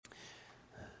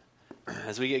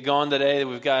As we get going today,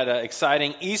 we've got an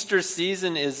exciting Easter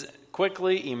season is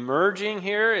quickly emerging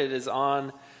here. It is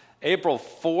on April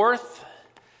 4th.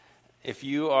 If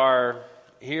you are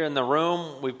here in the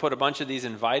room, we put a bunch of these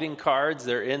inviting cards.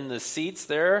 They're in the seats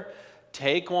there.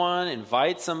 Take one,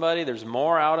 invite somebody. There's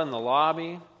more out in the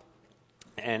lobby.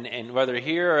 And whether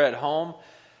here or at home,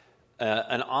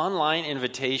 an online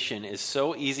invitation is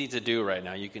so easy to do right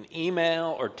now. You can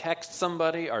email or text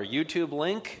somebody our YouTube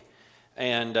link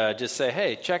and just say,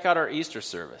 hey, check out our Easter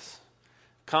service.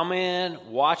 Come in,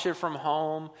 watch it from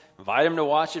home, invite them to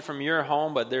watch it from your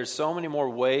home, but there's so many more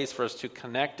ways for us to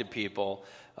connect to people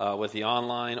with the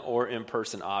online or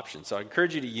in-person option. So I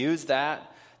encourage you to use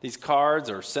these cards,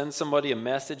 or send somebody a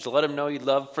message. Let them know you'd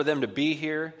love for them to be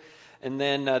here. And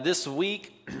then this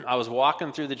week, I was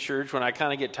walking through the church. When I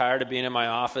kind of get tired of being in my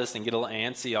office and get a little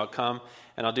antsy, I'll come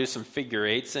and I'll do some figure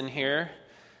eights in here.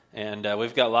 And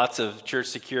we've got lots of church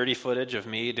security footage of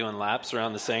me doing laps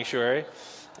around the sanctuary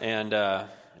and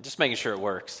just making sure it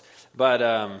works. But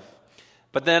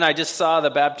then I just saw the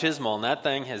baptismal, and that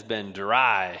thing has been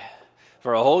dry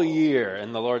for a whole year.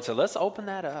 And the Lord said, let's open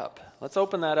that up. Let's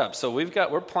open that up. So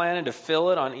we're planning to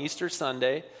fill it on Easter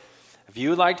Sunday. If you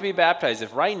would like to be baptized,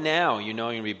 if right now you know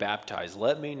you're going to be baptized,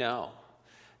 let me know.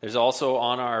 There's also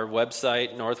on our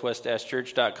website,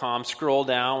 northwest-church.com, scroll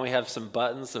down. We have some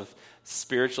buttons of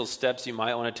spiritual steps you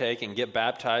might want to take and get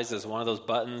baptized as one of those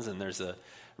buttons. And there's a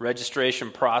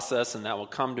registration process, and that will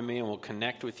come to me and we'll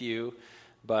connect with you.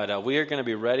 But we are going to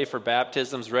be ready for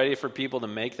baptisms, ready for people to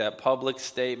make that public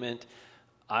statement.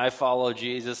 I follow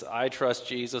Jesus. I trust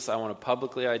Jesus. I want to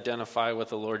publicly identify with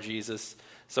the Lord Jesus.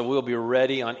 So we'll be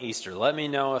ready on Easter. Let me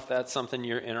know if that's something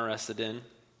you're interested in.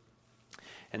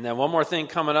 And then one more thing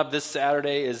coming up this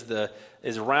Saturday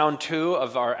is round 2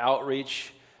 of our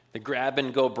outreach, the Grab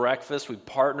and Go Breakfast. We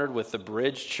partnered with the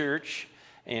Bridge Church,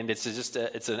 and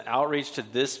it's an outreach to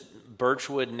this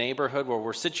Birchwood neighborhood where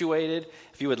we're situated.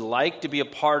 If you would like to be a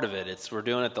part of it, we're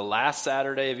doing it the last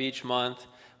Saturday of each month.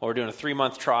 We're doing a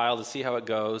 3-month trial to see how it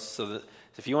goes. So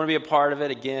if you want to be a part of it,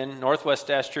 again,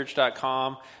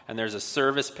 northwest-church.com, and there's a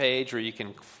service page where you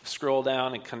can scroll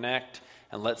down and connect,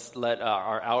 and let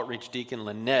our outreach deacon,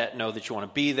 Lynette, know that you want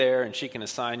to be there, and she can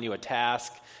assign you a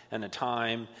task and a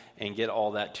time and get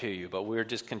all that to you. But we're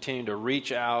just continuing to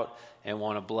reach out and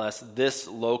want to bless this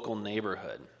local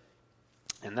neighborhood.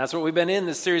 And that's what we've been in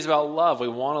this series about love. We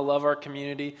want to love our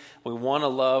community. We want to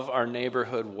love our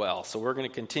neighborhood well. So we're going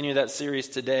to continue that series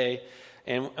today.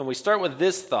 And we start with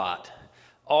this thought.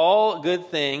 All good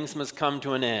things must come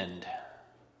to an end. Have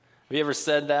you ever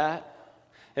said that?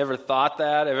 Ever thought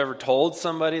that? Have you ever told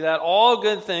somebody that? All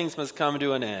good things must come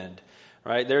to an end.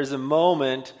 Right? There's a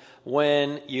moment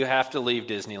when you have to leave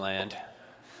Disneyland.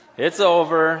 It's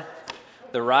over.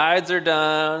 The rides are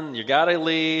done. You got to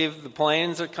leave. The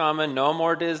planes are coming. No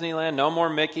more Disneyland. No more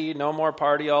Mickey. No more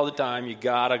party all the time. You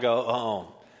got to go home.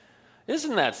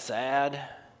 Isn't that sad?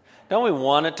 Don't we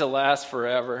want it to last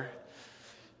forever?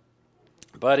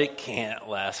 But it can't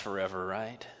last forever,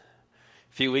 right?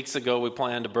 A few weeks ago, we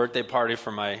planned a birthday party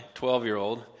for my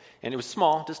 12-year-old. And it was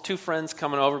small, just 2 friends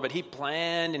coming over. But he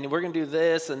planned, and we're going to do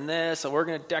this and this. And we're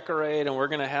going to decorate, and we're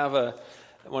going to have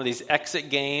one of these exit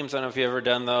games. I don't know if you've ever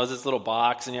done those. This little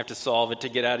box, and you have to solve it to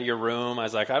get out of your room. I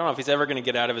was like, I don't know if he's ever going to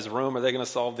get out of his room. Are they going to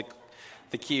solve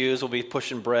the cues? We'll be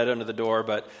pushing bread under the door.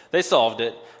 But they solved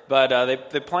it. But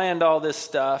they planned all this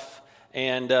stuff.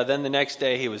 And then the next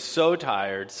day, he was so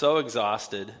tired, so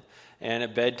exhausted. And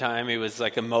at bedtime, he was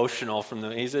like emotional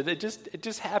he said, it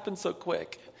just happened so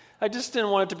quick. I just didn't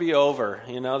want it to be over.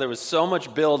 There was so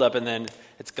much buildup, and then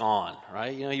it's gone,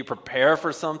 right? You prepare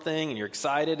for something, and you're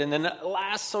excited, and then it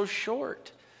lasts so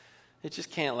short. It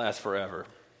just can't last forever.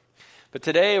 But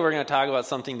today, we're going to talk about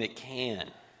something that can.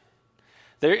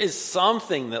 There is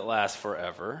something that lasts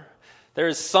forever. There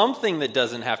is something that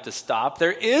doesn't have to stop.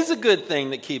 There is a good thing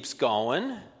that keeps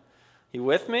going. You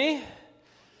with me?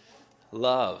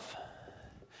 Love.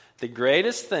 The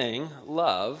greatest thing,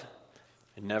 love,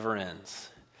 it never ends.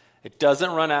 It doesn't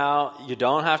run out. You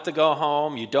don't have to go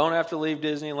home. You don't have to leave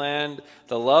Disneyland.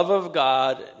 The love of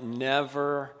God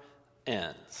never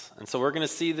ends. And so we're going to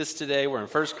see this today. We're in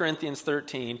 1 Corinthians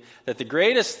 13, that the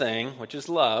greatest thing, which is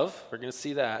love, we're going to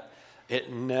see that,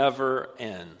 it never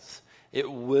ends. It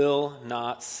will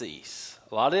not cease.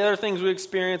 A lot of the other things we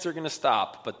experience are going to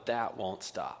stop, but that won't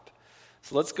stop.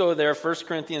 So let's go there, 1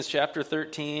 Corinthians chapter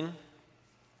 13.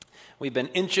 We've been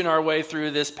inching our way through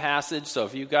this passage, so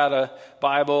if you've got a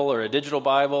Bible or a digital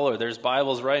Bible, or there's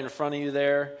Bibles right in front of you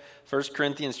there, 1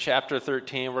 Corinthians chapter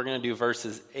 13, we're going to do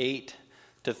verses 8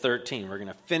 to 13. We're going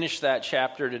to finish that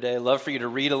chapter today. Love for you to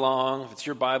read along. If it's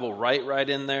your Bible, write right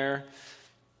in there.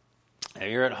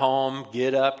 You're at home,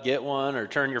 get up, get one, or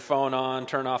turn your phone on,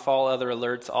 turn off all other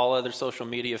alerts, all other social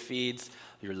media feeds.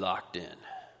 You're locked in.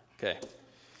 Okay.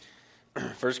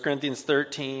 1 Corinthians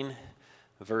 13,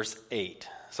 verse 8.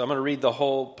 So I'm going to read the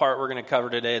whole part we're going to cover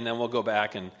today, and then we'll go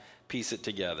back and piece it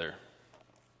together.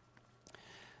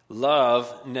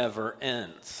 Love never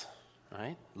ends,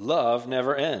 right? Love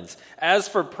never ends. As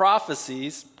for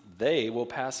prophecies, they will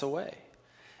pass away.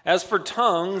 As for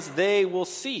tongues, they will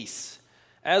cease.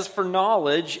 As for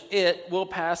knowledge, it will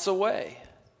pass away.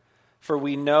 For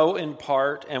we know in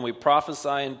part and we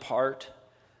prophesy in part,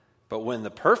 but when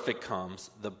the perfect comes,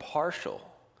 the partial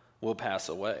will pass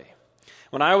away.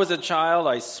 When I was a child,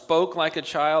 I spoke like a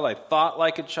child, I thought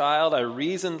like a child, I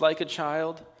reasoned like a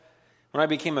child. When I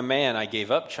became a man, I gave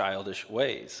up childish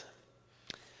ways.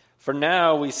 For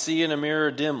now we see in a mirror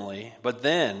dimly, but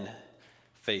then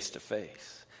face to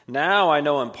face. Now I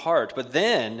know in part, but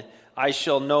then I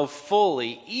shall know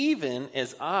fully, even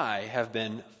as I have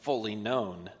been fully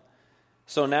known.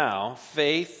 So now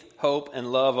faith, hope,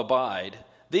 and love abide,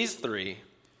 these three,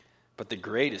 but the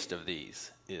greatest of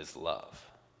these is love.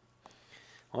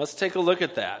 Well, let's take a look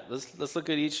at that. Let's look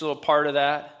at each little part of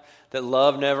that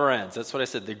love never ends. That's what I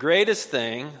said. The greatest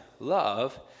thing,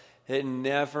 love, it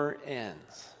never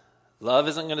ends. Love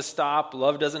isn't going to stop.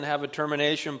 Love doesn't have a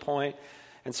termination point.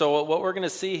 And so what we're going to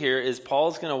see here is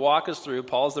Paul's going to walk us through,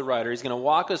 Paul's the writer, he's going to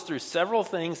walk us through several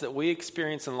things that we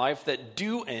experience in life that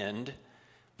do end,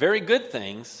 very good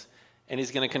things, and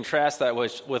he's going to contrast that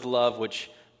with love, which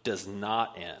does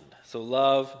not end. So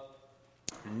love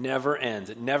never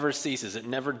ends. It never ceases. It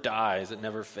never dies. It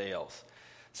never fails.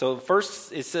 So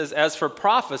first it says, as for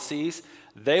prophecies,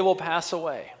 they will pass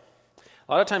away.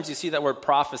 A lot of times you see that word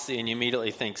prophecy and you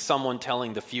immediately think someone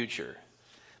telling the future.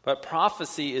 But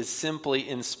prophecy is simply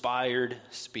inspired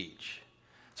speech.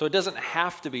 So it doesn't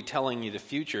have to be telling you the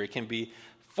future. It can be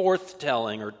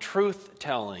forth-telling or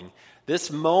truth-telling. This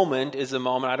moment is a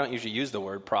moment, I don't usually use the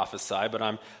word prophesy, but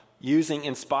I'm using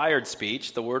inspired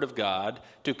speech, the word of God,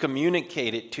 to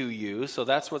communicate it to you. So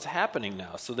that's what's happening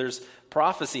now. So there's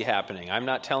prophecy happening. I'm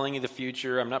not telling you the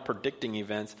future. I'm not predicting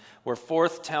events. We're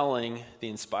forth-telling the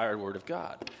inspired word of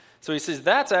God. So he says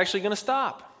that's actually going to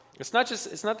stop. It's not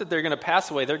that they're going to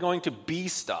pass away. They're going to be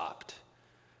stopped.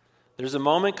 There's a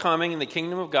moment coming in the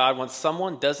kingdom of God when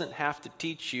someone doesn't have to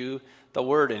teach you the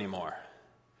word anymore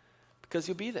because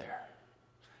you'll be there.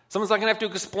 Someone's not going to have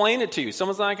to explain it to you.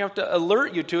 Someone's not going to have to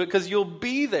alert you to it because you'll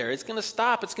be there. It's going to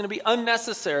stop. It's going to be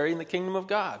unnecessary in the kingdom of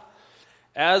God.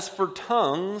 As for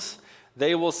tongues,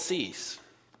 they will cease.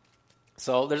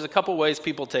 So there's a couple ways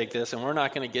people take this, and we're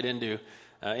not going to get into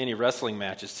any wrestling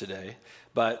matches today.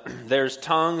 But there's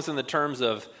tongues in the terms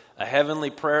of a heavenly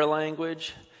prayer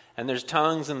language, and there's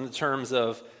tongues in the terms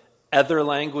of other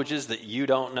languages that you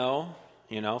don't know.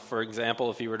 You know, for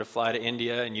example, if you were to fly to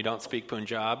India and you don't speak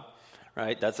Punjab,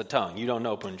 right? That's a tongue. You don't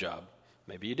know Punjab.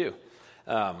 Maybe you do.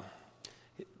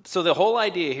 So the whole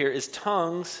idea here is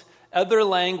tongues, other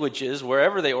languages,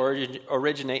 wherever they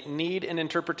originate, need an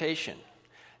interpretation,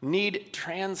 need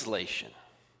translation.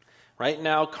 Right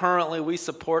now, currently, we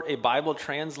support a Bible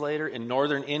translator in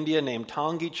northern India named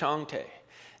Tangi Changte.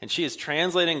 And she is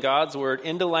translating God's word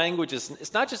into languages.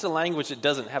 It's not just a language that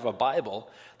doesn't have a Bible.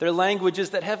 They're languages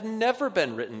that have never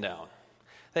been written down.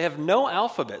 They have no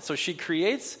alphabet. So she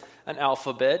creates an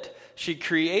alphabet. She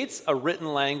creates a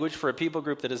written language for a people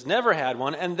group that has never had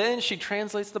one. And then she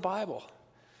translates the Bible.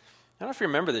 I don't know if you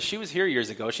remember this. She was here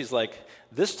years ago. She's like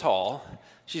this tall.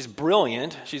 She's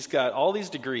brilliant. She's got all these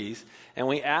degrees. And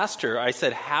we asked her, I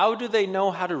said, how do they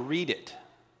know how to read it?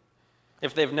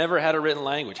 If they've never had a written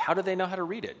language, how do they know how to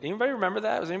read it? Anybody remember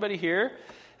that? Was anybody here?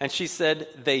 And she said,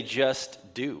 they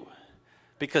just do.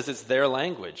 Because it's their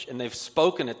language. And they've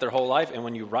spoken it their whole life. And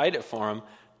when you write it for them,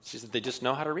 she said, they just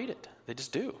know how to read it. They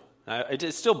just do.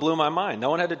 It still blew my mind. No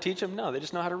one had to teach them. No, they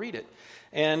just know how to read it.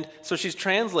 And so she's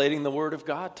translating the word of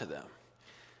God to them.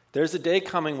 There's a day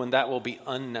coming when that will be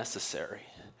unnecessary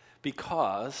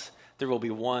because there will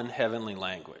be one heavenly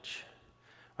language.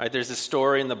 Right? There's a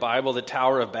story in the Bible, the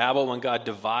Tower of Babel, when God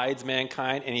divides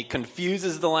mankind and he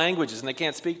confuses the languages and they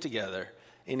can't speak together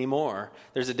anymore.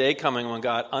 There's a day coming when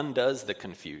God undoes the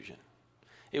confusion.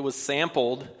 It was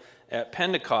sampled at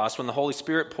Pentecost when the Holy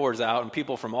Spirit pours out and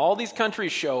people from all these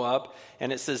countries show up,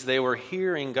 and it says they were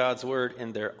hearing God's word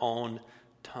in their own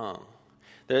tongue.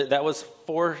 That was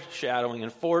foreshadowing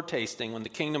and foretasting when the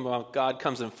kingdom of God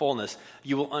comes in fullness,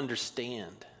 you will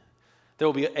understand. There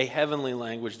will be a heavenly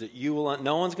language that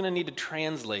no one's going to need to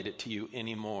translate it to you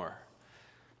anymore.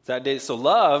 That day, so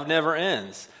love never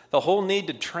ends. The whole need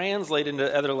to translate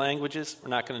into other languages, we're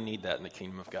not going to need that in the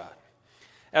kingdom of God.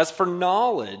 As for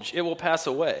knowledge, it will pass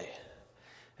away.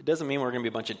 It doesn't mean we're going to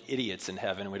be a bunch of idiots in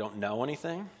heaven and we don't know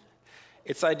anything.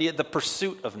 It's the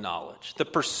pursuit of knowledge, the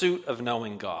pursuit of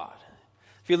knowing God.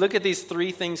 If you look at these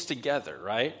three things together,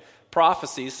 right?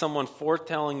 Prophecy, someone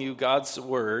foretelling you God's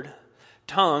word.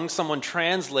 Tongue, someone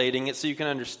translating it so you can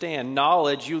understand.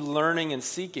 Knowledge, you learning and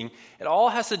seeking. It all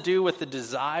has to do with the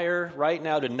desire right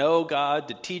now to know God,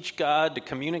 to teach God, to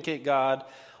communicate God.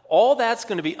 All that's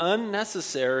going to be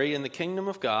unnecessary in the kingdom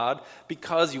of God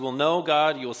because you will know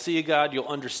God, you will see God, you'll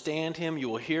understand Him, you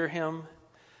will hear Him.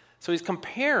 So he's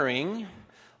comparing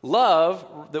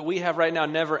love that we have right now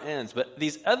never ends. But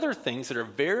these other things that are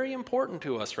very important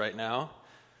to us right now,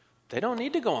 they don't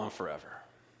need to go on forever.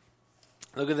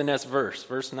 Look at the next verse,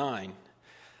 verse 9.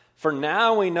 For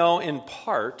now we know in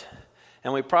part,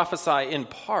 and we prophesy in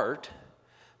part,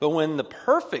 but when the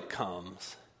perfect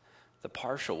comes, the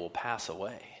partial will pass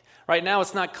away. Right now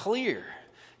it's not clear.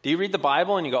 Do you read the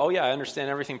Bible and you go, oh yeah, I understand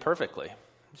everything perfectly?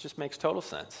 It just makes total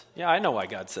sense. Yeah, I know why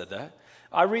God said that.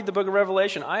 I read the book of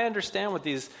Revelation. I understand what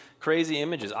these crazy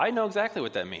images. I know exactly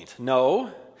what that means.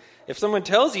 No. If someone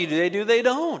tells you they do, they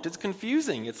don't. It's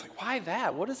confusing. It's like, why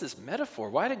that? What is this metaphor?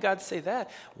 Why did God say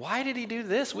that? Why did He do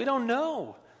this? We don't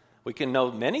know. We can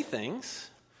know many things,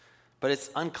 but it's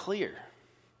unclear.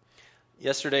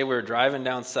 Yesterday we were driving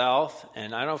down south,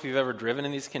 and I don't know if you've ever driven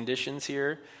in these conditions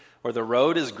here, where the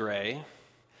road is gray,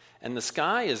 and the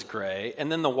sky is gray,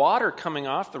 and then the water coming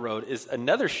off the road is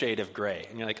another shade of gray.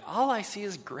 And you're like, all I see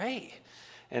is gray.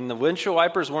 And the windshield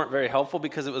wipers weren't very helpful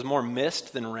because it was more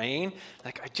mist than rain.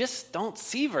 Like, I just don't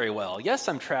see very well. Yes,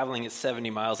 I'm traveling at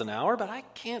 70 miles an hour, but I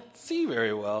can't see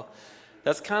very well.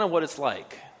 That's kind of what it's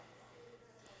like.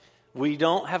 We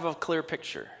don't have a clear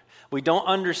picture. We don't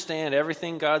understand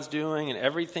everything God's doing and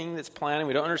everything that's planning.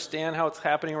 We don't understand how it's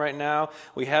happening right now.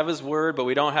 We have His word, but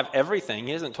we don't have everything.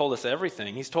 He hasn't told us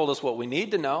everything. He's told us what we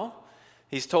need to know.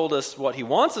 He's told us what He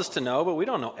wants us to know, but we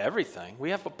don't know everything.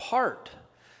 We have a part.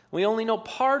 We only know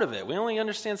part of it. We only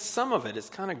understand some of it. It's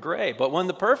kind of gray. But when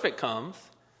the perfect comes,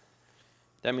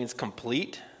 that means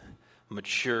complete,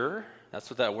 mature. That's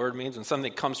what that word means. When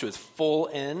something comes to its full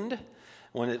end,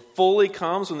 when it fully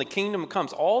comes, when the kingdom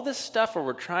comes, all this stuff where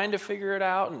we're trying to figure it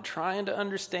out and trying to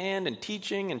understand and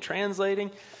teaching and translating,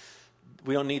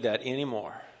 we don't need that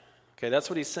anymore. Okay, that's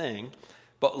what he's saying.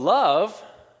 But love,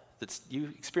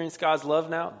 you experience God's love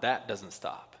now, that doesn't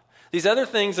stop. These other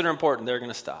things that are important, they're going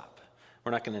to stop.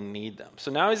 We're not going to need them.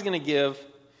 So now he's going to give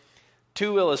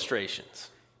two illustrations.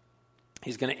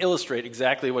 He's going to illustrate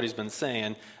exactly what he's been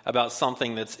saying about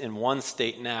something that's in one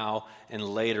state now and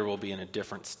later will be in a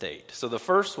different state. So the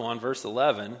first one, verse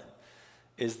 11,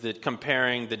 is that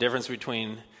comparing the difference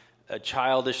between a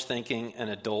childish thinking and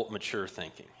adult mature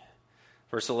thinking.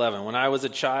 Verse 11, when I was a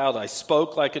child, I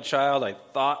spoke like a child, I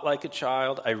thought like a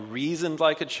child, I reasoned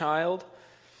like a child.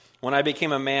 When I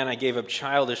became a man, I gave up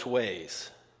childish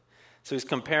ways. So he's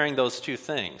comparing those two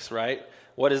things, right?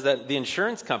 What is that? The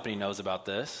insurance company knows about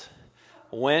this.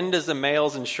 When does the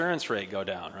male's insurance rate go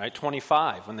down, right?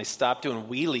 25, when they stop doing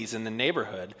wheelies in the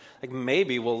neighborhood. Like,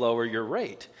 maybe we'll lower your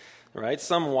rate, right?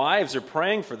 Some wives are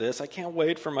praying for this. I can't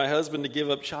wait for my husband to give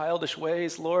up childish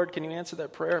ways. Lord, can you answer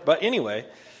that prayer? But anyway,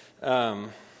 the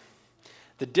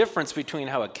difference between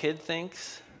how a kid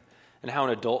thinks and how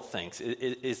an adult thinks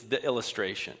is the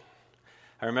illustration.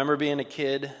 I remember being a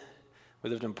kid. We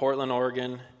lived in Portland,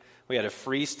 Oregon. We had a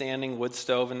freestanding wood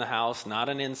stove in the house, not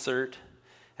an insert.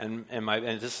 And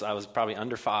I was probably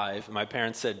under 5. And my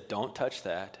parents said, "Don't touch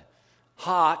that.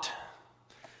 Hot."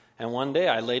 And one day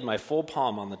I laid my full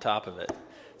palm on the top of it.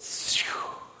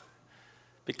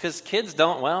 Because kids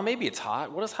don't, well, maybe it's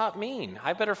hot. What does hot mean?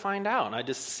 I better find out. And I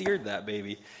just seared that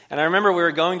baby. And I remember we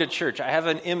were going to church. I have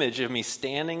an image of me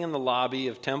standing in the lobby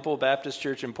of Temple Baptist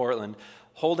Church in Portland,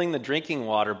 holding the drinking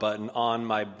water button on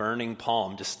my burning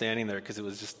palm, just standing there because it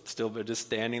was just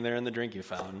standing there in the drinking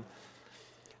fountain.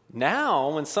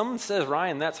 Now, when someone says,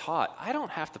 "Ryan, that's hot," I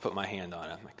don't have to put my hand on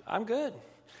it. I'm like, I'm good.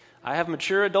 I have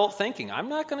mature adult thinking. I'm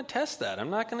not going to test that. I'm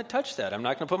not going to touch that. I'm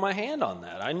not going to put my hand on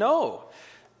that. I know.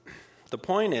 The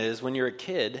point is, when you're a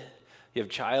kid, you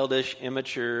have childish,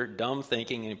 immature, dumb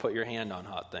thinking, and you put your hand on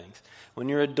hot things. When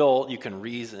you're adult, you can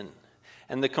reason.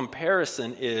 And the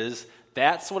comparison is,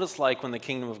 that's what it's like when the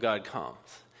kingdom of God comes.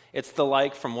 It's the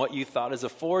like from what you thought as a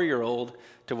 4-year-old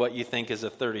to what you think is a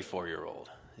 34-year-old.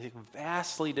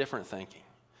 Vastly different thinking.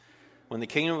 When the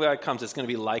kingdom of God comes, it's going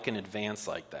to be like an advance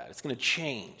like that. It's going to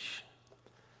change.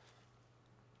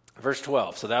 Verse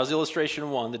 12. So that was illustration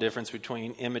 1, the difference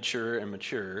between immature and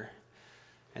mature.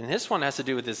 And this one has to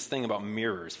do with this thing about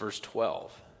mirrors. Verse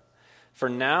 12. For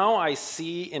now I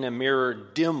see in a mirror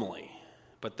dimly,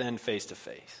 but then face to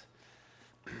face.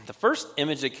 The first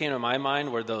image that came to my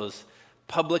mind were those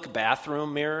public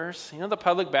bathroom mirrors. You know the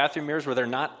public bathroom mirrors where they're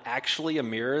not actually a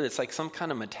mirror? It's like some kind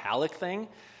of metallic thing.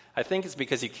 I think it's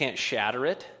because you can't shatter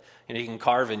it. You know, you can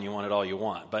carve in you want it all you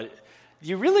want, but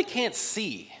you really can't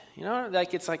see. You know,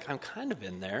 like it's like I'm kind of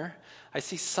in there. I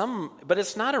see some, but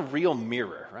it's not a real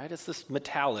mirror, right? It's this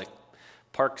metallic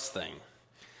Parks thing.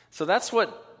 So that's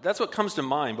what comes to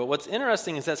mind. But what's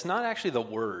interesting is that's not actually the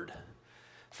word.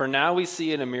 For now we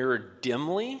see in a mirror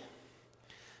dimly.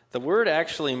 The word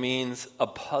actually means a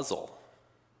puzzle.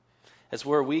 It's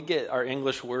where we get our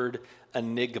English word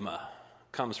enigma,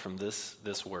 comes from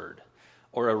this word.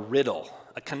 Or a riddle,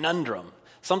 a conundrum,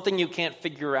 something you can't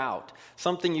figure out,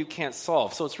 something you can't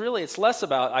solve. So it's less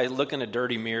about I look in a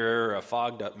dirty mirror or a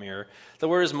fogged up mirror. The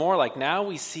word is more like now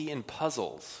we see in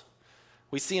puzzles.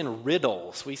 We see in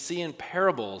riddles, we see in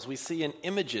parables, we see in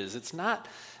images. It's not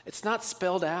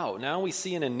spelled out. Now we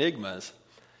see in enigmas.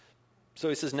 So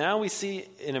he says, now we see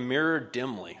in a mirror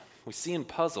dimly. We see in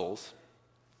puzzles.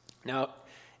 Now,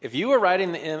 if you were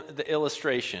writing the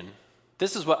illustration,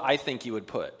 this is what I think you would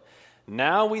put.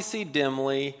 Now we see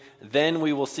dimly, then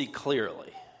we will see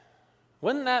clearly.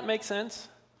 Wouldn't that make sense?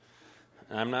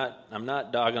 I'm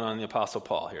not dogging on the Apostle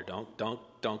Paul here.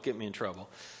 Don't get me in trouble.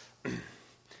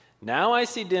 Now I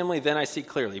see dimly, then I see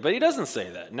clearly. But he doesn't say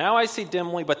that. Now I see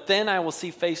dimly, but then I will see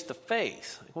face to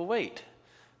face. Well, wait.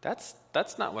 That's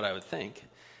not what I would think.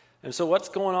 And so what's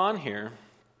going on here?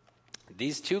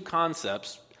 These two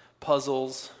concepts,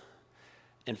 puzzles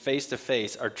and face to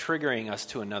face, are triggering us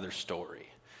to another story.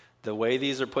 The way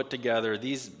these are put together,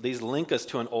 these link us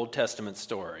to an Old Testament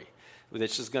story.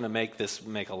 It's just going to make this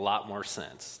make a lot more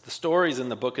sense. The story's in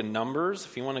the book of Numbers,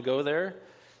 if you want to go there.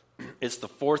 It's the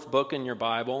fourth book in your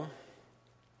Bible.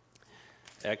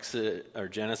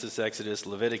 Genesis, Exodus,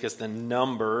 Leviticus, then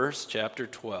Numbers, chapter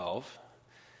 12.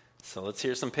 So let's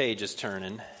hear some pages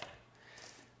turning.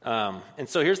 And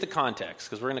so here's the context,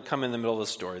 because we're going to come in the middle of the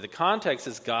story. The context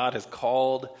is God has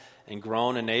called and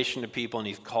grown a nation of people, and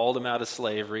he's called them out of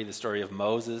slavery. The story of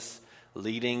Moses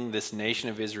leading this nation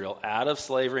of Israel out of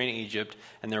slavery in Egypt,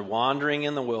 and they're wandering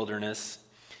in the wilderness.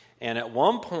 And at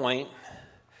one point,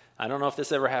 I don't know if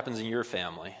this ever happens in your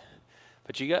family,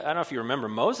 but I don't know if you remember,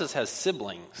 Moses has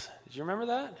siblings. Did you remember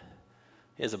that?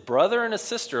 He has a brother and a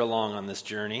sister along on this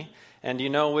journey. And do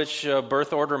you know which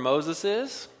birth order Moses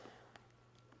is?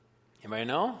 Anybody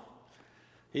know?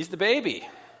 He's the baby.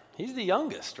 He's the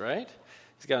youngest, right?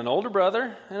 He's got an older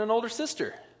brother and an older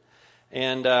sister.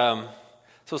 And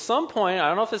so at some point, I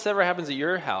don't know if this ever happens at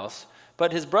your house,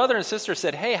 but his brother and sister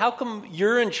said, hey, how come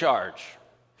you're in charge?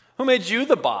 Who made you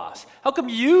the boss? How come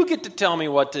you get to tell me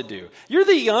what to do? You're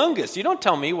the youngest. You don't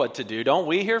tell me what to do. Don't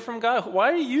we hear from God?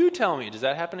 Why do you tell me? Does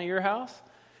that happen at your house?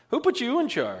 Who put you in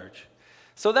charge?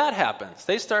 So that happens.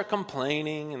 They start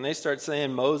complaining, and they start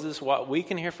saying, Moses, we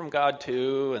can hear from God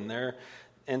too.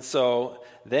 And so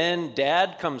then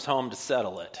Dad comes home to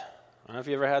settle it. I don't know if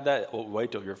you ever had that. Oh,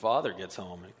 wait till your father gets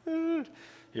home.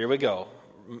 Here we go.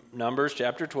 Numbers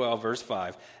chapter 12, verse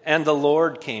 5. And the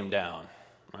Lord came down.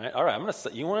 Right? All right,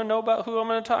 you want to know about who I'm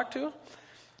going to talk to?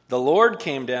 The Lord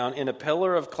came down in a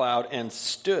pillar of cloud and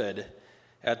stood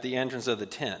at the entrance of the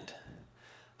tent.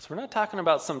 So we're not talking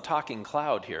about some talking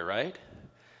cloud here, right?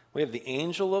 We have the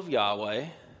angel of Yahweh,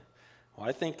 who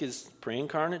I think is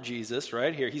pre-incarnate Jesus,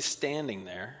 right here. He's standing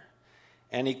there.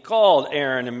 And he called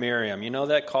Aaron and Miriam. You know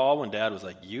that call when Dad was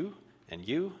like, you and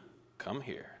you, come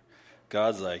here.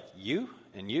 God's like, you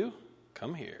and you,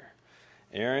 come here.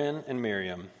 Aaron and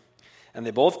Miriam. And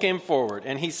they both came forward,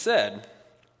 and he said,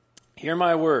 hear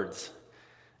my words.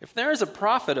 If there is a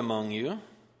prophet among you,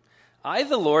 I,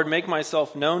 the Lord, make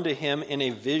myself known to him in a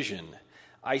vision.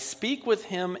 I speak with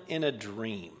him in a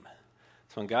dream.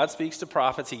 So when God speaks to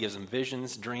prophets, he gives them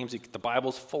visions, dreams. The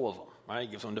Bible's full of them, right? He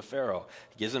gives them to Pharaoh.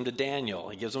 He gives them to Daniel.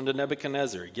 He gives them to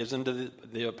Nebuchadnezzar. He gives them to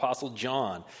the Apostle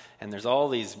John. And there's all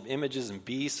these images and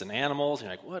beasts and animals. And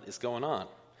you're like, what is going on?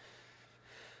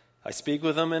 I speak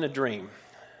with them in a dream.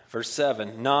 Verse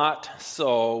 7, not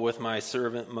so with my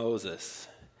servant Moses.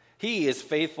 He is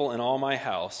faithful in all my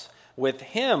house. With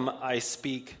him I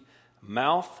speak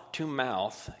mouth to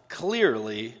mouth,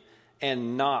 clearly,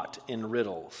 and not in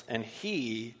riddles. And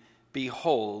he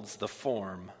beholds the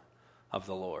form of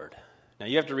the Lord. Now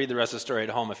you have to read the rest of the story at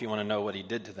home if you want to know what he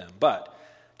did to them. But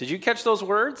did you catch those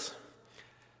words?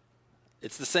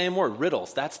 It's the same word,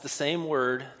 riddles. That's the same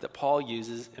word that Paul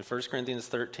uses in 1 Corinthians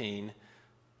 13,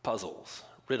 puzzles.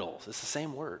 Riddles. It's the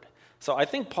same word. So I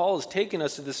think Paul is taking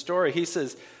us to this story. He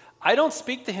says, I don't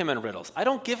speak to him in riddles. I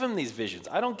don't give him these visions.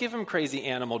 I don't give him crazy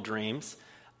animal dreams.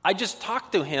 I just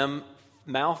talk to him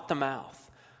mouth to mouth,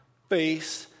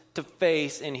 face to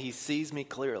face, and he sees me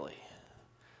clearly.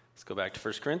 Let's go back to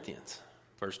 1 Corinthians,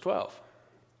 verse 12.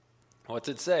 What's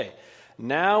it say?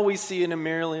 Now we see in a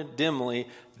mirror dimly,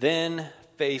 then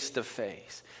face to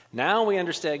face. Now we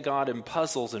understand God in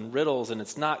puzzles and riddles, and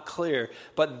it's not clear,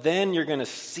 but then you're going to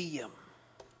see him.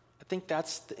 I think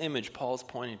that's the image Paul's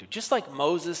pointing to. Just like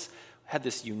Moses had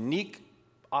this unique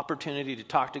opportunity to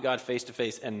talk to God face to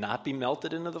face and not be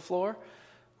melted into the floor,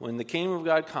 when the kingdom of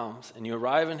God comes and you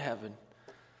arrive in heaven,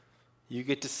 you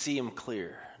get to see him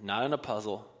clear, not in a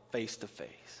puzzle, face to face.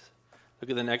 Look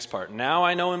at the next part. Now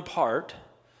I know in part,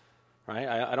 right?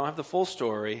 I don't have the full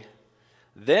story.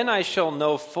 Then I shall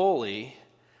know fully,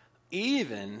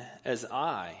 even as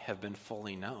I have been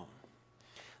fully known.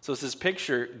 So it's this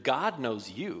picture, God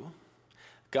knows you.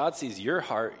 God sees your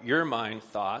heart, your mind,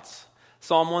 thoughts.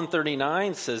 Psalm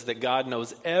 139 says that God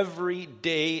knows every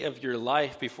day of your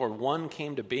life before one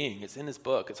came to being. It's in his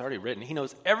book. It's already written. He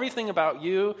knows everything about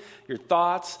you, your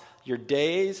thoughts, your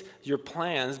days, your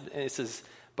plans. And it says,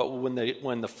 but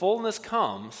when the fullness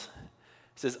comes,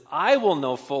 it says, I will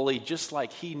know fully just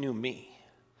like he knew me.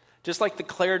 Just like the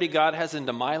clarity God has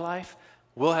into my life,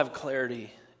 we'll have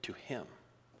clarity to him.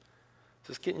 Is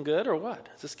this getting good or what?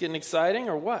 Is this getting exciting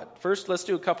or what? First, let's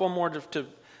do a couple more to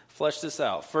flesh this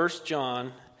out. 1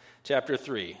 John chapter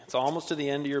 3. It's almost to the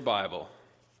end of your Bible.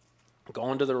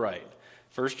 Going to the right.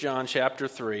 1 John chapter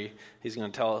 3. He's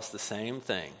going to tell us the same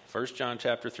thing. 1 John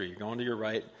chapter 3. You're going to your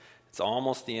right. It's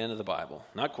almost the end of the Bible.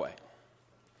 Not quite.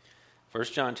 1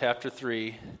 John chapter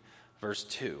 3, verse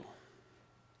 2.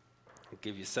 I'll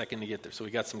give you a second to get there. So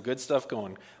we got some good stuff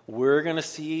going. We're going to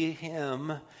see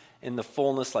him in the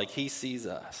fullness like he sees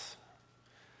us.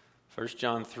 1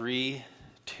 John 3,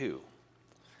 2.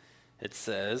 It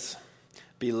says,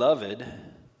 Beloved,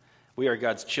 we are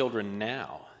God's children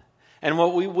now, and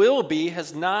what we will be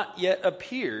has not yet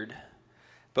appeared,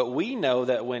 but we know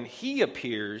that when he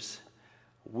appears,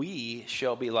 we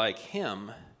shall be like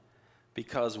him,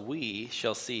 because we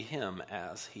shall see him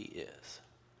as he is.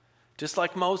 Just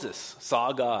like Moses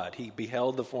saw God, he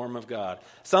beheld the form of God.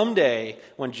 Someday,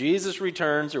 when Jesus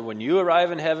returns or when you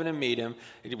arrive in heaven and meet him,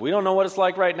 we don't know what it's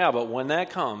like right now, but when that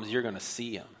comes, you're going to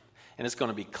see him. And it's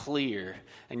going to be clear,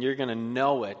 and you're going to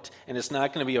know it. And it's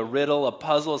not going to be a riddle, a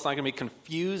puzzle. It's not going to be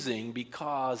confusing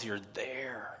because you're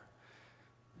there.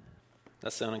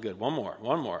 That sounded good. One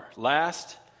more.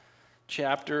 Last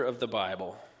chapter of the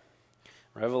Bible.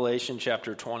 Revelation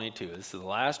chapter 22. This is the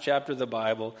last chapter of the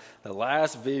Bible, the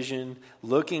last vision,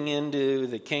 looking into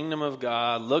the kingdom of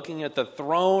God, looking at the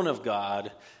throne of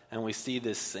God, and we see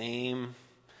this same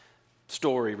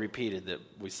story repeated that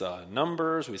we saw in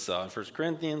Numbers, we saw in 1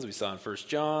 Corinthians, we saw in 1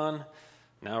 John.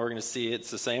 Now we're going to see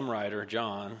it's the same writer,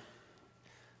 John,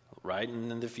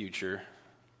 writing in the future.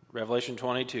 Revelation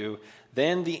 22.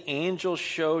 Then the angel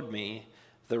showed me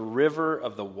the river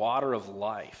of the water of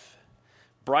life,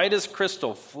 bright as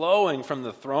crystal, flowing from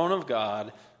the throne of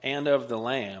God and of the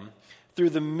Lamb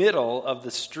through the middle of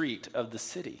the street of the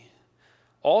city.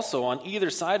 Also on either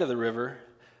side of the river,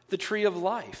 the tree of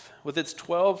life with its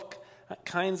 12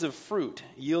 kinds of fruit,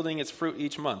 yielding its fruit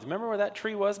each month. Remember where that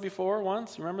tree was before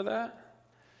once? Remember that?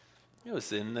 It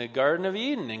was in the Garden of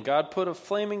Eden, and God put a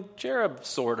flaming cherub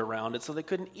sword around it so they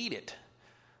couldn't eat it.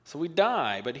 So we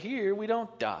die, but here we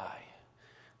don't die.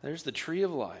 There's the tree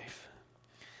of life.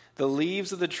 The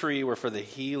leaves of the tree were for the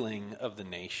healing of the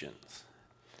nations.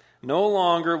 No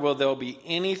longer will there be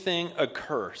anything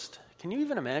accursed. Can you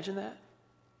even imagine that?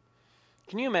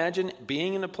 Can you imagine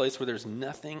being in a place where there's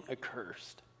nothing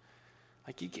accursed?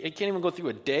 Like you can't even go through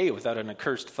a day without an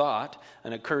accursed thought,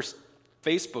 an accursed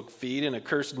Facebook feed, an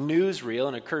accursed newsreel,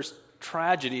 an accursed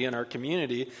tragedy in our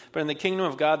community. But in the kingdom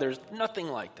of God, there's nothing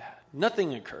like that.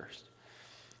 Nothing accursed.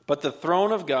 But the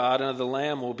throne of God and of the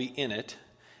Lamb will be in it,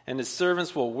 and his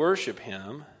servants will worship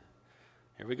him.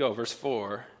 Here we go, verse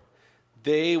 4.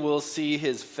 They will see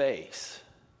his face,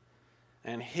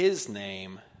 and his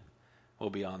name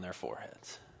will be on their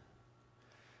foreheads.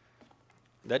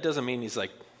 That doesn't mean he's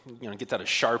like, gets out a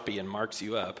Sharpie and marks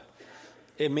you up.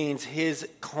 It means his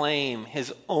claim,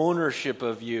 his ownership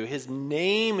of you, his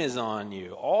name is on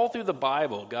you. All through the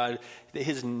Bible, God,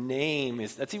 his name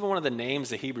is, that's even one of the names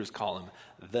the Hebrews call him,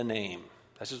 the name.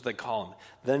 That's just what they call him.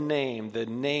 The name,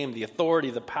 the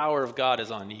authority, the power of God is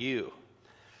on you.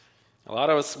 A lot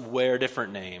of us wear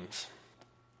different names.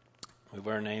 We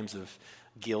wear names of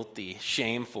guilty,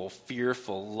 shameful,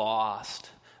 fearful,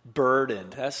 lost,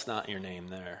 burdened. That's not your name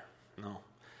there. No.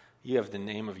 You have the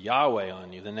name of Yahweh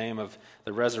on you, the name of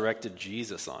the resurrected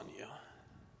Jesus on you.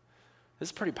 This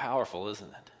is pretty powerful, isn't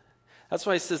it? That's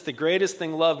why he says the greatest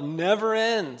thing, love never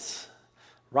ends.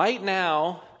 Right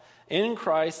now, in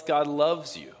Christ, God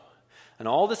loves you. And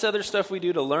all this other stuff we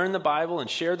do to learn the Bible and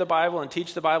share the Bible and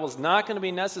teach the Bible is not going to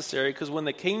be necessary, because when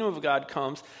the kingdom of God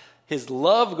comes, His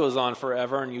love goes on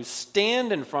forever, and you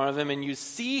stand in front of him and you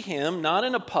see him, not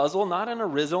in a puzzle, not in a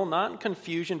riddle, not in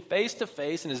confusion, face to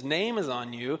face, and his name is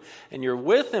on you, and you're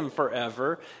with him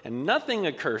forever, and nothing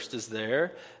accursed is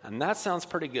there, and that sounds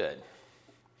pretty good.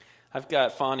 I've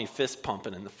got Fani fist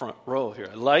pumping in the front row here.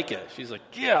 I like it. She's like,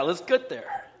 yeah, let's get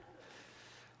there.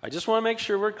 I just want to make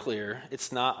sure we're clear.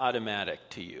 It's not automatic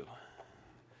to you.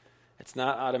 It's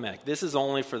not automatic. This is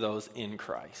only for those in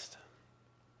Christ.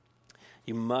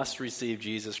 You must receive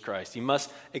Jesus Christ. You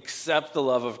must accept the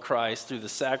love of Christ through the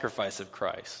sacrifice of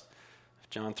Christ.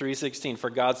 John 3:16,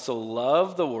 for God so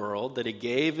loved the world that he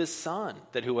gave his Son,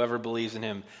 that whoever believes in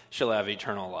him shall have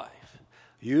eternal life.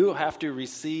 You have to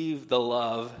receive the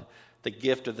love, the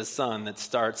gift of the Son that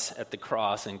starts at the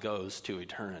cross and goes to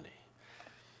eternity.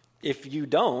 If you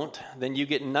don't, then you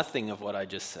get nothing of what I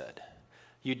just said.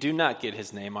 You do not get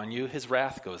his name on you. His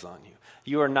wrath goes on you.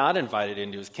 You are not invited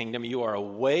into his kingdom. You are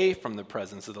away from the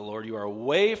presence of the Lord. You are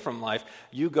away from life.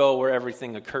 You go where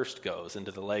everything accursed goes,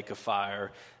 into the lake of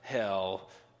fire, hell.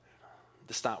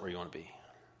 That's not where you want to be.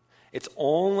 It's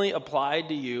only applied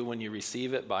to you when you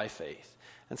receive it by faith.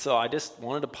 And so I just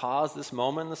wanted to pause this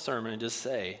moment in the sermon and just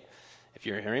say, if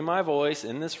you're hearing my voice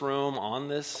in this room, on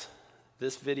this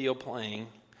video playing,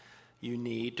 you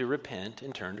need to repent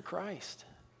and turn to Christ.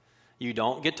 You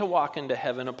don't get to walk into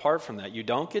heaven apart from that. You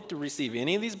don't get to receive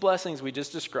any of these blessings we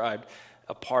just described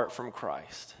apart from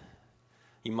Christ.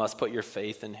 You must put your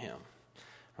faith in him.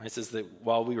 Right? It says that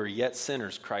while we were yet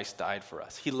sinners, Christ died for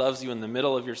us. He loves you in the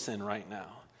middle of your sin right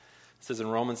now. It says in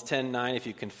Romans 10:9, if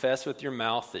you confess with your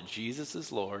mouth that Jesus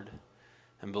is Lord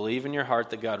and believe in your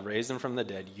heart that God raised him from the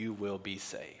dead, you will be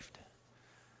saved.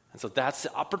 And so that's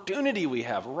the opportunity we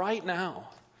have right now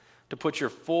to put your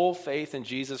full faith in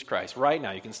Jesus Christ. Right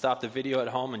now, you can stop the video at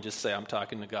home and just say, I'm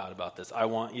talking to God about this. I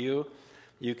want you.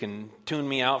 You can tune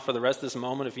me out for the rest of this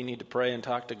moment if you need to pray and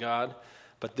talk to God.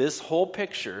 But this whole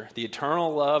picture, the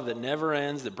eternal love that never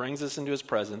ends, that brings us into his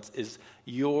presence, is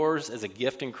yours as a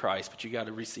gift in Christ, but you got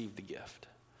to receive the gift.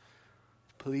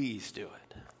 Please do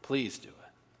it. Please do it.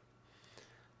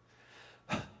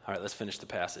 All right, let's finish the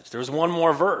passage. There's one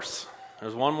more verse.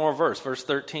 There's one more verse, verse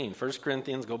 13. 1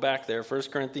 Corinthians, go back there, 1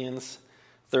 Corinthians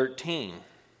 13.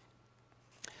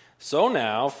 So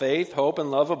now, faith, hope, and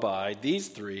love abide, these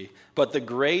three, but the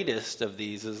greatest of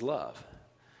these is love.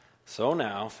 So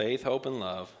now, faith, hope, and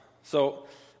love. So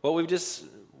let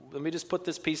me just put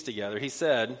this piece together. He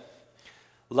said,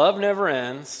 love never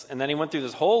ends, and then he went through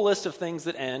this whole list of things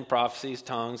that end, prophecies,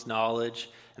 tongues, knowledge,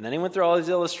 and then he went through all these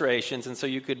illustrations, and so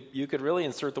you could really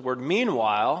insert the word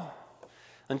meanwhile.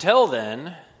 Until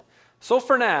then, so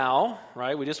for now,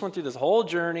 right, we just went through this whole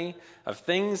journey of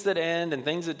things that end and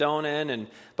things that don't end.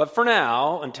 But for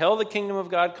now, until the kingdom of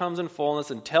God comes in fullness,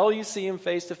 until you see him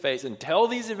face to face, until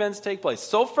these events take place.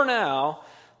 So for now,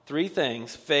 three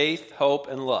things: faith, hope,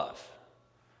 and love.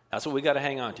 That's what we got to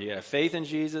hang on to. You have faith in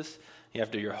Jesus. You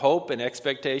have your hope and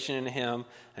expectation in him.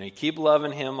 And you keep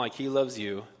loving him like he loves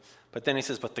you. But then he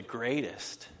says, but the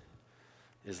greatest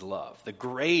is love. The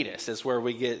greatest is where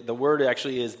we get, the word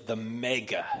actually is the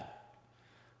mega.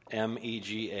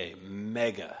 M-E-G-A,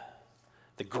 mega.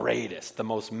 The greatest, the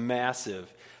most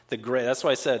massive. That's why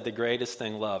I said the greatest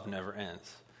thing, love, never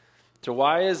ends. So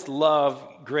why is love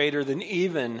greater than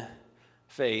even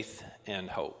faith and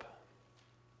hope?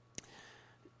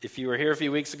 If you were here a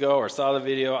few weeks ago or saw the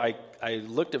video, I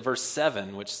looked at verse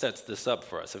 7, which sets this up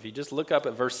for us. If you just look up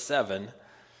at verse 7,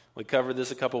 we covered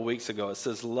this a couple weeks ago. It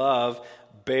says, love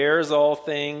bears all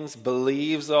things,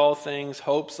 believes all things,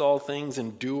 hopes all things,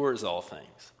 endures all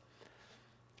things.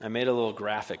 I made a little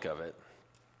graphic of it.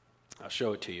 I'll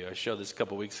show it to you. I showed this a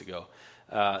couple weeks ago.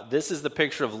 This is the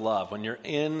picture of love. When you're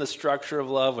in the structure of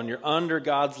love, when you're under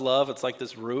God's love, it's like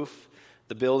this roof,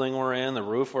 the building we're in, the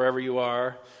roof wherever you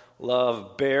are.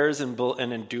 Love bears and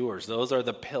endures. Those are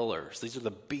the pillars. These are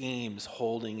the beams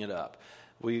holding it up.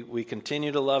 We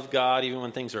continue to love God even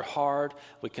when things are hard.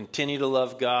 We continue to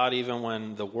love God even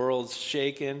when the world's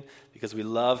shaken because we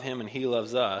love him and he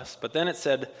loves us. But then it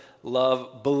said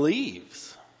love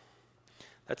believes.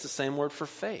 That's the same word for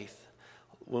faith.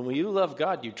 When you love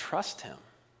God, you trust him.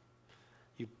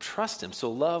 You trust him.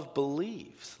 So love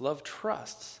believes. Love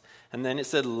trusts. And then it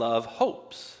said love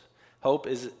hopes. Hope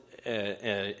is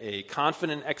a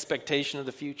confident expectation of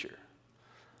the future.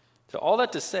 So all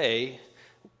that to say,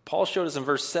 Paul showed us in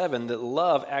verse 7 that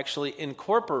love actually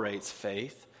incorporates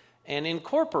faith and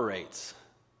incorporates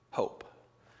hope.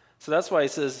 So that's why he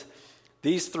says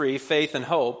these three, faith and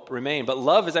hope, remain. But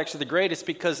love is actually the greatest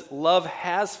because love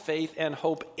has faith and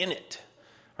hope in it.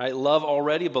 Right? Love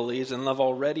already believes and love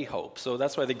already hopes. So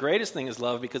that's why the greatest thing is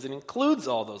love, because it includes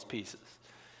all those pieces.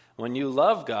 When you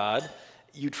love God,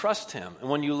 you trust him. And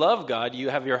when you love God, you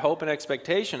have your hope and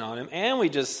expectation on him. And we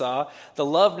just saw the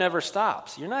love never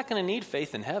stops. You're not going to need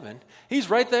faith in heaven. He's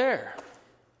right there.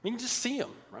 You can just see him,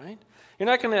 right? You're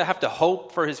not going to have to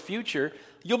hope for his future.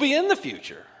 You'll be in the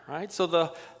future, right?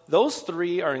 So those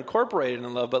three are incorporated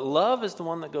in love, but love is the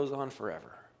one that goes on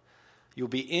forever. You'll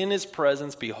be in his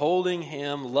presence, beholding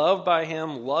him, loved by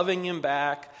him, loving him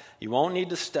back. You won't need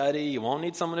to study. You won't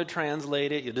need someone to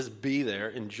translate it. You'll just be there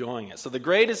enjoying it. So the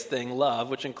greatest thing, love,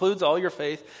 which includes all your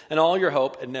faith and all your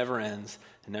hope, it never ends.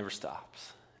 It never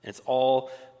stops. It's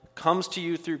all comes to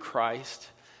you through Christ,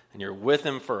 and you're with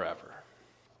him forever.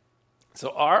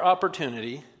 So our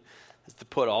opportunity is to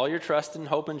put all your trust and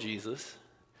hope in Jesus,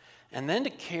 and then to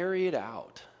carry it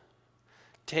out.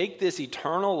 Take this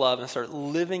eternal love and start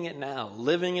living it now.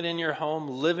 Living it in your home,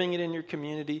 living it in your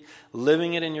community,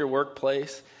 living it in your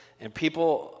workplace. And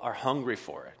people are hungry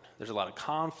for it. There's a lot of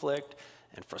conflict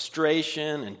and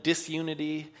frustration and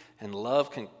disunity, and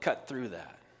love can cut through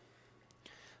that.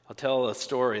 I'll tell a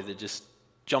story that just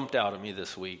jumped out at me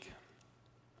this week.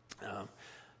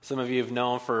 Some of you have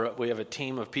known we have a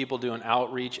team of people doing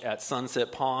outreach at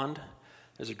Sunset Pond.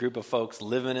 There's a group of folks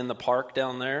living in the park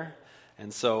down there.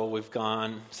 And so we've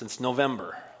gone since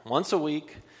November, once a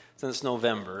week since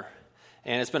November.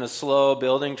 And it's been a slow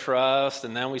building trust.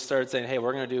 And then we started saying, hey,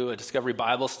 we're going to do a Discovery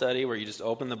Bible study where you just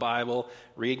open the Bible,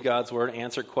 read God's Word,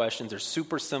 answer questions. They're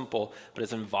super simple, but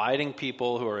it's inviting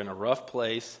people who are in a rough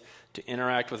place to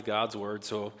interact with God's Word.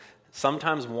 So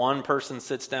sometimes one person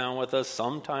sits down with us,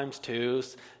 sometimes two,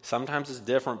 sometimes it's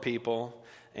different people.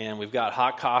 And we've got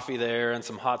hot coffee there and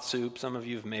some hot soup. Some of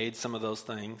you have made some of those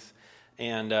things.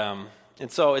 And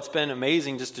so it's been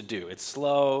amazing just to do. It's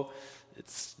slow,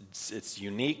 it's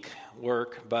unique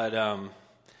work, but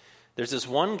there's this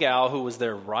one gal who was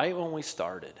there right when we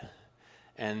started.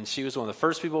 And she was one of the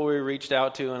first people we reached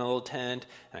out to in a little tent.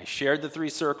 And I shared the 3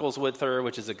 circles with her,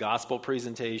 which is a gospel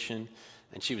presentation.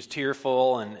 And she was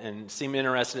tearful and seemed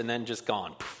interested, and then just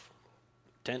gone. Poof.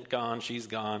 Tent gone, she's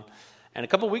gone. And a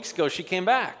couple weeks ago, she came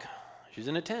back. She's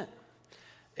in a tent.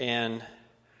 And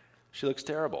she looks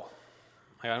terrible.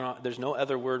 I don't know, there's no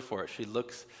other word for it. She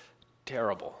looks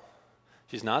terrible.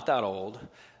 She's not that old.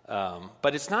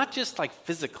 But it's not just like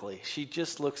physically. She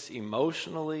just looks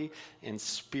emotionally and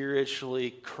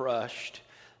spiritually crushed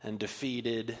and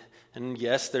defeated. And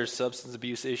yes, there's substance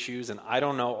abuse issues, and I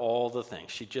don't know all the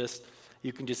things.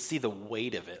 You can just see the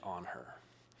weight of it on her.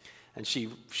 And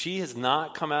she has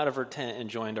not come out of her tent and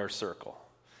joined our circle.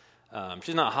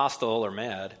 She's not hostile or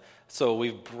mad, so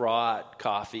we've brought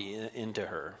coffee into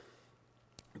her.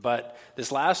 But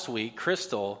this last week,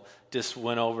 Crystal just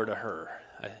went over to her,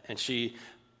 and she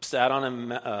sat on a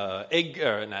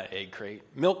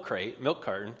milk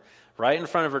carton, right in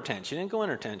front of her tent. She didn't go in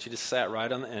her tent. She just sat right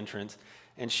on the entrance,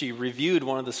 and she reviewed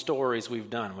one of the stories we've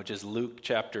done, which is Luke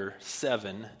chapter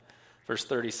 7, verse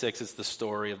 36. It's the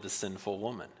story of the sinful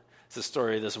woman. It's the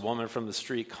story of this woman from the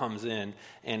street comes in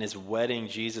and is wetting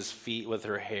Jesus' feet with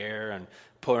her hair and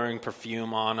pouring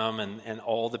perfume on them, and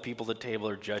all the people at the table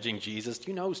are judging Jesus.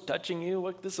 Do you know who's touching you?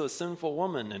 Look, this is a sinful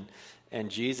woman. And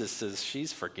Jesus says,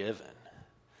 she's forgiven.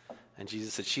 And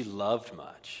Jesus said she loved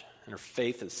much, and her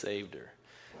faith has saved her.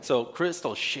 So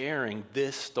Crystal's sharing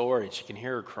this story. She can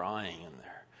hear her crying in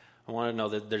there. I want to know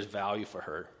that there's value for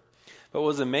her. But what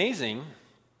was amazing,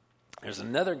 there's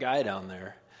another guy down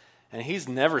there, and he's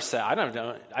never sat. I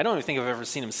don't even think I've ever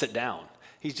seen him sit down.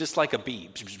 He's just like a bee.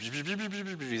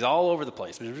 He's all over the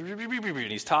place.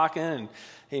 And he's talking,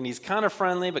 and he's kind of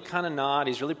friendly, but kind of not.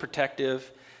 He's really protective.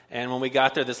 And when we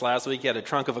got there this last week, he had a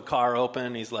trunk of a car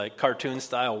open. He's like cartoon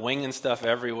style, winging stuff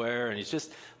everywhere. And he's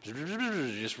just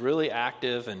really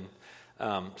active. And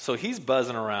so he's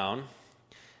buzzing around.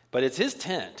 But it's his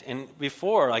tent. And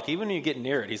before, like even when you get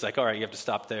near it, he's like, all right, you have to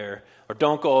stop there. Or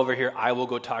don't go over here. I will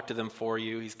go talk to them for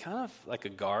you. He's kind of like a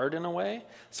guard in a way.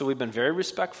 So we've been very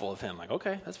respectful of him. Like,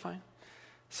 okay, that's fine.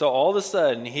 So all of a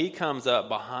sudden, he comes up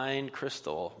behind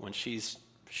Crystal when she's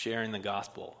sharing the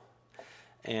gospel.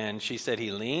 And she said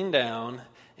he leaned down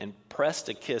and pressed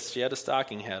a kiss. She had a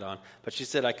stocking hat on. But she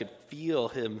said I could feel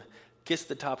him kiss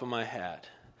the top of my hat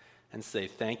and say,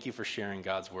 thank you for sharing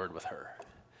God's word with her.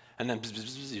 And then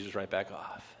he was right back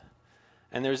off.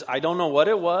 And I don't know what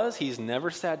it was. He's never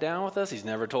sat down with us. He's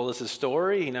never told us his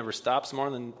story. He never stops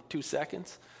more than 2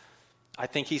 seconds. I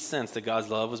think he sensed that God's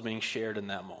love was being shared in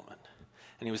that moment.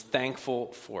 And he was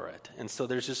thankful for it. And so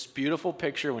there's this beautiful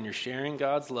picture when you're sharing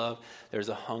God's love, there's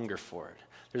a hunger for it.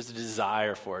 There's a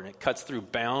desire for it. And it cuts through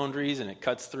boundaries and it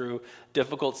cuts through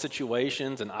difficult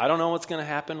situations. And I don't know what's going to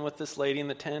happen with this lady in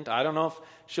the tent. I don't know if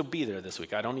she'll be there this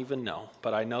week. I don't even know.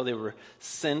 But I know they were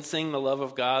sensing the love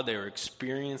of God. They were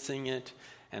experiencing it.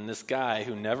 And this guy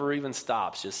who never even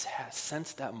stops just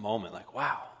sensed that moment like,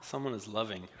 wow, someone is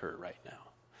loving her right now.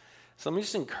 So let me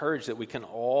just encourage that we can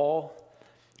all,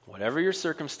 whatever your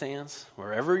circumstance,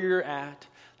 wherever you're at,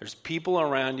 there's people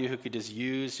around you who could just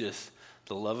use just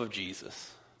the love of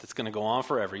Jesus that's going to go on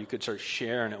forever. You could start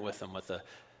sharing it with them with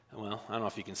well, I don't know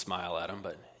if you can smile at them,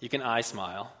 but you can eye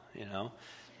smile,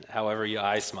 however you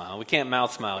eye smile. We can't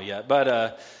mouth smile yet,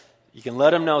 but you can let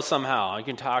them know somehow. You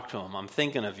can talk to them. I'm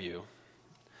thinking of you.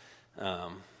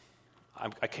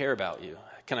 I care about you.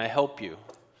 Can I help you?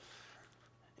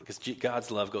 Because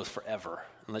God's love goes forever.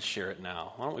 And let's share it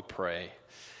now. Why don't we pray?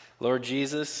 Lord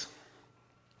Jesus,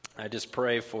 I just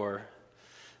pray for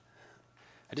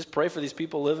these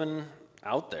people living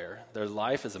out there. Their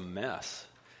life is a mess.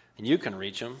 And you can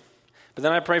reach them. But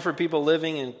then I pray for people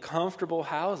living in comfortable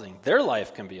housing. Their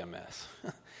life can be a mess.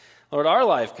 Lord, our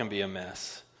life can be a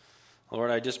mess. Lord,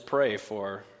 I just pray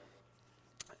for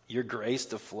your grace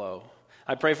to flow.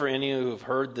 I pray for any who have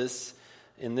heard this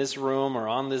in this room or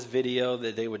on this video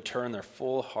that they would turn their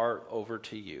full heart over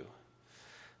to you.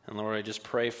 And Lord, I just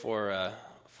pray for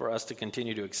us to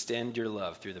continue to extend your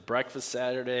love through the Breakfast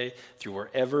Saturday, through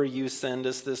wherever you send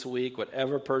us this week,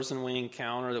 whatever person we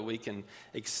encounter, that we can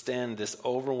extend this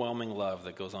overwhelming love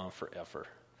that goes on forever.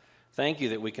 Thank you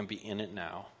that we can be in it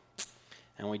now.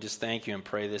 And we just thank you and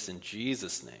pray this in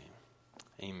Jesus' name.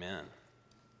 Amen.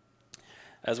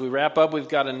 As we wrap up, we've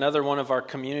got another one of our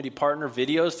community partner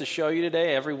videos to show you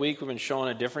today. Every week we've been showing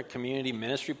a different community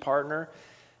ministry partner.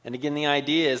 And again, the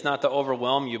idea is not to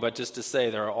overwhelm you, but just to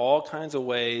say there are all kinds of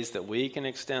ways that we can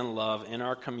extend love in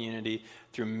our community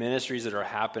through ministries that are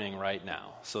happening right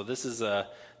now. So this is the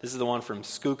one from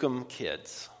Skookum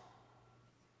Kids.